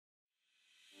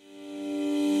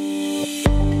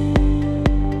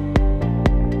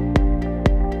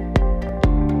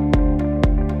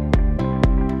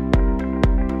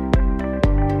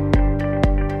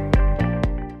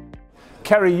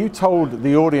Kerrie, you told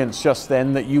the audience just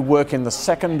then that you work in the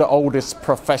second oldest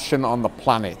profession on the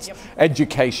planet, yep.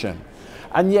 Education.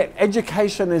 And yet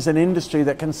education is an industry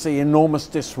that can see enormous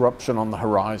disruption on the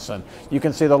horizon. You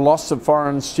can see the loss of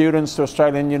foreign students to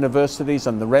Australian universities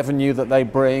and the revenue that they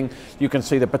bring. You can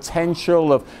see the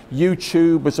potential of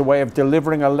YouTube as a way of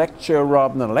delivering a lecture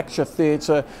rather than a lecture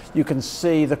theatre. You can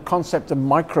see the concept of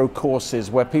micro courses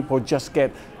where people just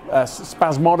get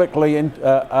spasmodically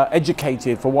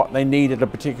educated for what they need at a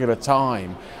particular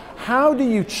time. How do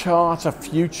you chart a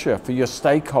future for your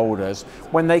stakeholders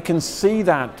when they can see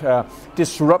that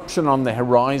disruption on the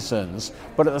horizons,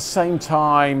 but at the same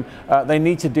time they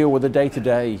need to deal with the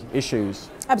day-to-day issues?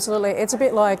 Absolutely, it's a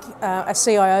bit like a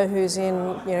CIO who's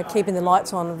in, keeping the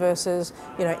lights on versus,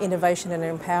 innovation and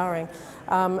empowering.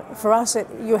 For us,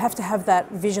 you have to have that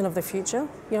vision of the future.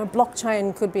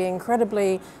 Blockchain could be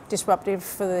incredibly disruptive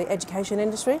for the education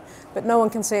industry, but no one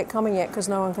can see it coming yet because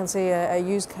no one can see a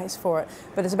use case for it.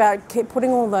 But it's about keep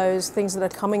putting all those things that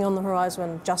are coming on the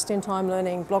horizon, just-in-time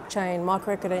learning, blockchain,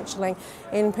 micro-credentialing,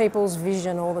 in people's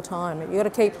vision all the time. You've got to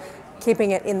keep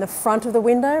keeping it in the front of the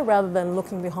window rather than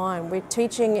looking behind. We're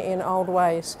teaching in old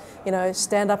ways,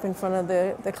 stand up in front of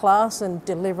the class and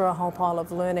deliver a whole pile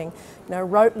of learning.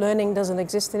 Rote learning doesn't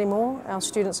exist anymore. Our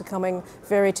students are coming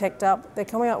very teched up. They're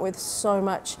coming up with so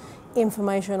much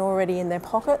information already in their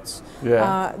pockets,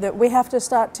 that we have to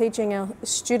start teaching our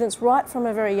students right from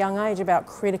a very young age about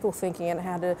critical thinking and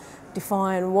how to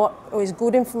define what is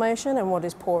good information and what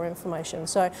is poor information.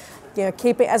 So,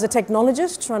 keep it as a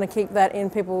technologist, trying to keep that in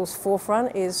people's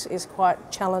forefront is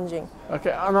quite challenging.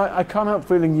 Okay, and I can't help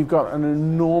feeling you've got an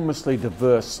enormously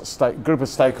diverse group of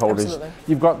stakeholders. Absolutely.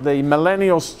 You've got the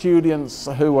millennial students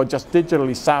who are just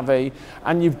digitally savvy,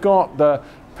 and you've got the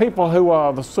people who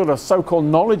are the sort of so-called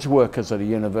knowledge workers at a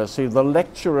university, the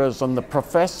lecturers and the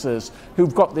professors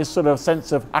who've got this sort of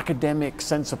sense of academic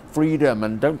sense of freedom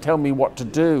and don't tell me what to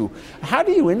do. How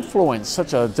do you influence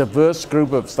such a diverse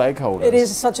group of stakeholders? It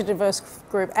is such a diverse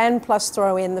group, and plus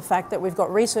throw in the fact that we've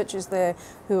got researchers there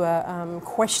who are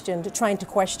trained to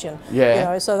question.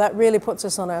 So that really puts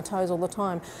us on our toes all the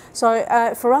time. So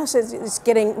for us, it's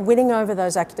winning over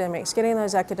those academics, getting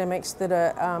those academics that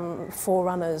are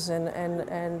forerunners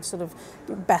and sort of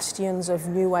bastions of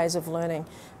new ways of learning,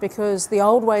 because the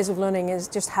old ways of learning is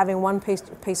just having one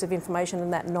piece of information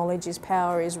and that knowledge is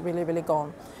power is really, really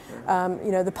gone.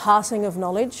 The passing of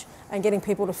knowledge and getting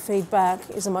people to feed back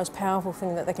is the most powerful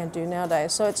thing that they can do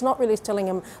nowadays. So it's not really telling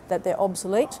them that they're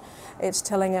obsolete, it's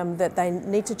telling them that they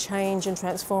need to change and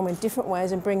transform in different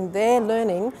ways and bring their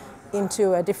learning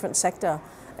into a different sector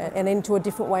and into a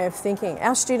different way of thinking.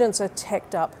 Our students are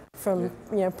teched up from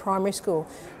primary school.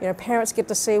 Parents get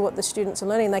to see what the students are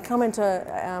learning. They come into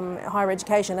higher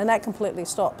education and that completely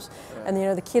stops. And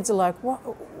the kids are like,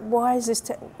 why is this?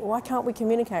 Why can't we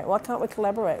communicate? Why can't we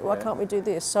collaborate? Why can't we do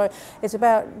this? So it's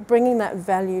about bringing that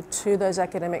value to those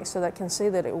academics so they can see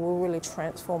that it will really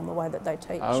transform the way that they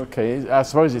teach. Okay, I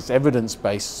suppose it's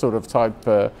evidence-based sort of type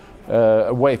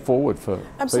a way forward for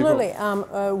absolutely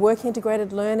people. Work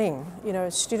integrated learning.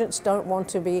 Students don't want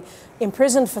to be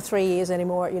imprisoned for 3 years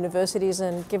anymore at universities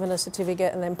and given a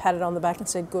certificate and then patted on the back and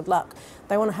said good luck.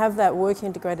 They want to have that work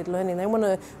integrated learning. They want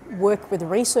to work with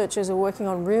researchers who are working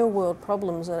on real world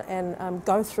problems and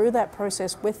go through that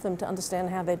process with them to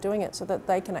understand how they're doing it so that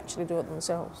they can actually do it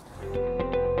themselves.